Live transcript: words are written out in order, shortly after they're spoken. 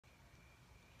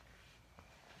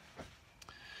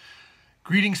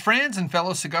Greetings, friends and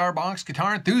fellow cigar box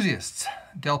guitar enthusiasts.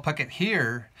 Del Puckett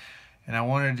here, and I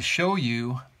wanted to show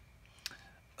you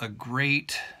a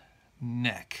great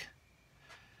neck.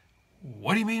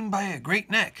 What do you mean by a great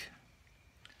neck?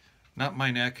 Not my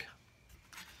neck.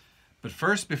 But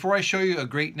first, before I show you a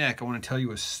great neck, I want to tell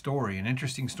you a story, an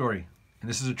interesting story. And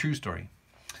this is a true story.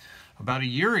 About a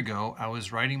year ago, I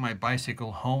was riding my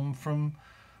bicycle home from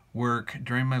work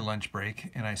during my lunch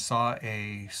break, and I saw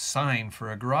a sign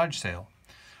for a garage sale.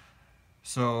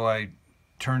 So I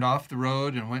turned off the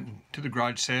road and went to the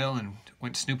garage sale and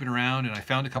went snooping around, and I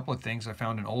found a couple of things. I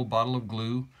found an old bottle of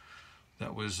glue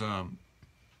that was, I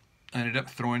ended up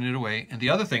throwing it away. And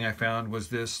the other thing I found was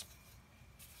this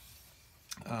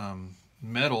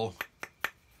metal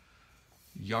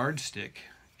yardstick,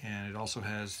 and it also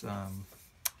has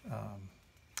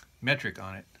metric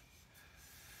on it.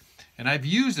 And I've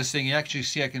used this thing. You actually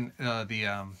see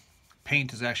the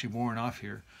paint is actually worn off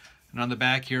here. And on the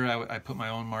back here, I put my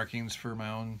own markings for my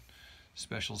own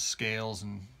special scales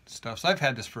and stuff. So I've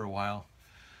had this for a while.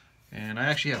 And I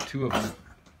actually have two of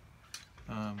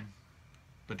them.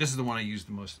 But this is the one I use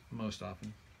the most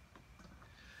often.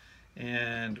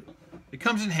 And it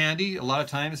comes in handy a lot of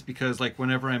times because, like,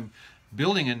 whenever I'm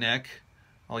building a neck,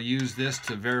 I'll use this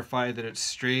to verify that it's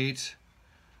straight,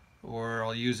 or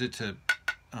I'll use it to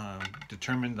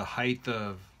determine the height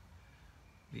of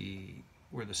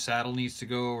where the saddle needs to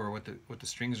go, or what the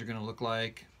strings are going to look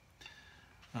like.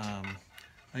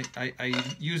 I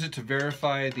use it to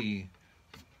verify the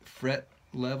fret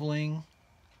leveling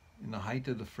and the height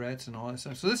of the frets and all that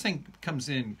stuff. So this thing comes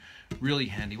in really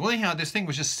handy. Well, anyhow, this thing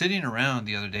was just sitting around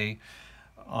the other day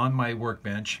on my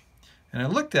workbench, and I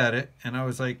looked at it, and I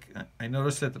was like, I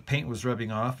noticed that the paint was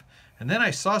rubbing off, and then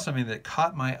I saw something that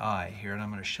caught my eye here, and I'm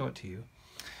going to show it to you.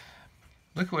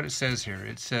 Look at what it says here.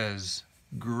 It says,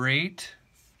 Great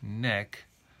Neck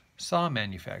Saw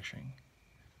Manufacturing.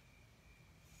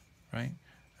 Right?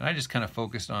 And I just kind of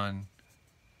focused on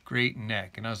Great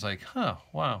Neck, and I was like, huh,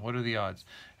 wow, what are the odds?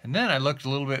 And then I looked a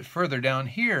little bit further down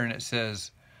here, and it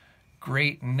says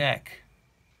Great Neck.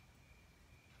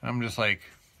 I'm just like,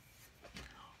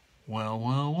 well,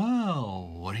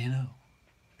 what do you know?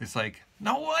 It's like,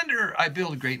 no wonder I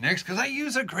build great necks, because I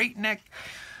use a great neck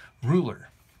ruler.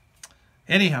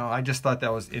 Anyhow, I just thought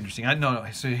that was interesting. No,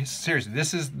 so seriously,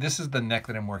 this is the neck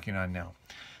that I'm working on now.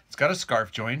 It's got a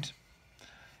scarf joint,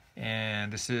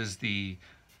 and this is the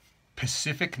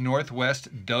Pacific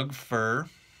Northwest Doug fir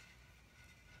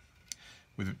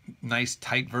with nice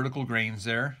tight vertical grains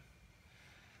there.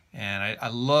 And I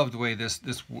love the way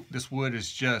this wood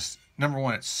is just, number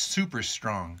one, it's super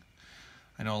strong.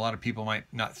 I know a lot of people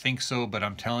might not think so, but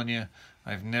I'm telling you,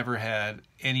 I've never had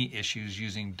any issues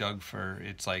using Doug fir.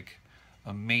 It's like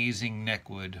amazing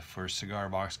neck wood for cigar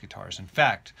box guitars. In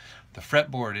fact, the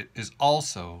fretboard is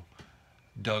also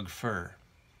Doug fir.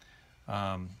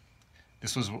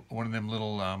 This was one of them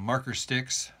little marker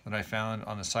sticks that I found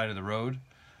on the side of the road,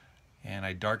 and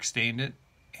I dark stained it,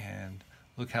 and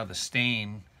look how the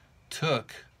stain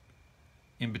took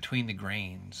in between the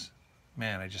grains.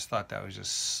 Man, I just thought that was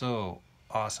just so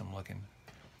awesome looking.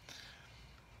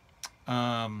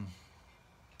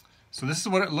 So this is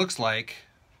what it looks like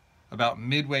about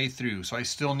midway through. So I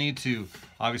still need to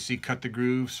obviously cut the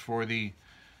grooves for the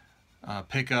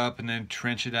pickup, and then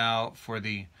trench it out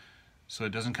so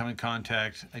it doesn't come in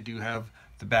contact. I do have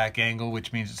the back angle,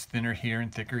 which means it's thinner here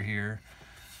and thicker here.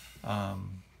 And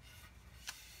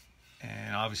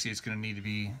obviously it's going to need to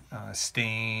be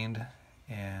stained,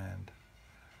 and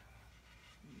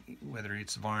whether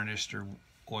it's varnished or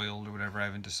oiled or whatever, I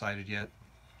haven't decided yet.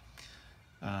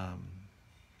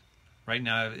 Right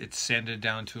now it's sanded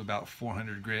down to about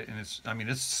 400 grit, and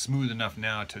it's smooth enough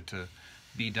now to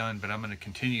be done, but I'm going to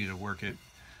continue to work it.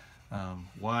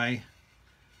 Why?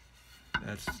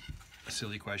 That's a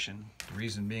silly question. The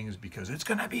reason being is because it's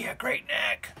going to be a great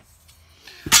neck.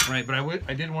 Right, but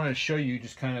I did want to show you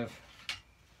just kind of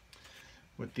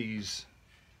what these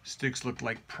sticks looked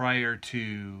like prior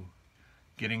to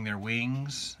getting their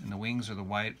wings. And the wings are the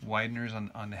wideners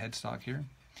on the headstock here.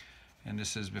 And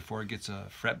this is before it gets a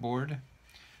fretboard.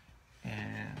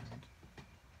 And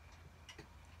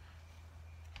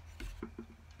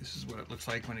this is what it looks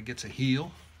like when it gets a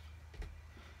heel,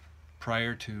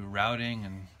 prior to routing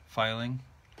and filing.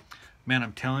 Man,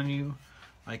 I'm telling you,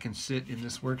 I can sit in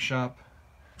this workshop,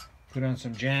 put on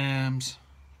some jams,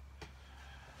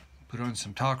 put on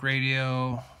some talk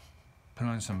radio, put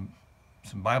on some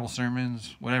Bible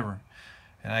sermons, whatever,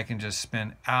 and I can just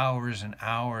spend hours and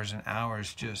hours and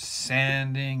hours just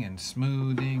sanding and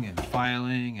smoothing and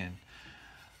filing and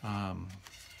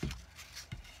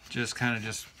just kind of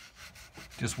just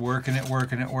Just working it,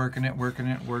 working it, working it, working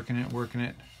it, working it, working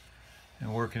it,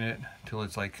 and working it till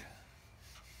it's like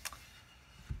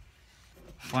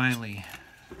finally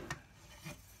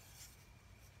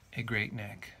a great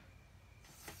neck.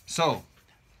 So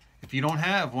if you don't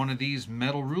have one of these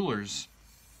metal rulers,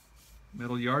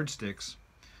 metal yardsticks,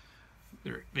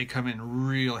 they come in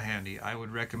real handy. I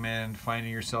would recommend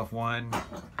finding yourself one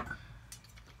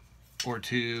or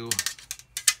two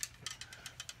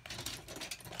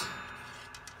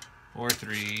or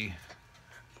three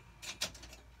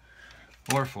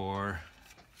or four.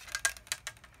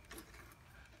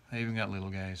 I even got little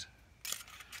guys.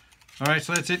 All right,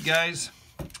 so that's it, guys.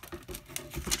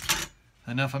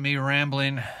 Enough of me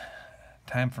rambling.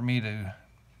 Time for me to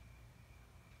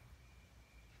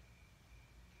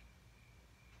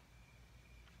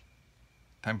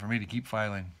keep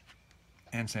filing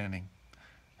and sanding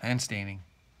and staining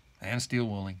and steel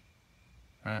wooling.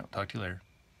 All right, I'll talk to you later.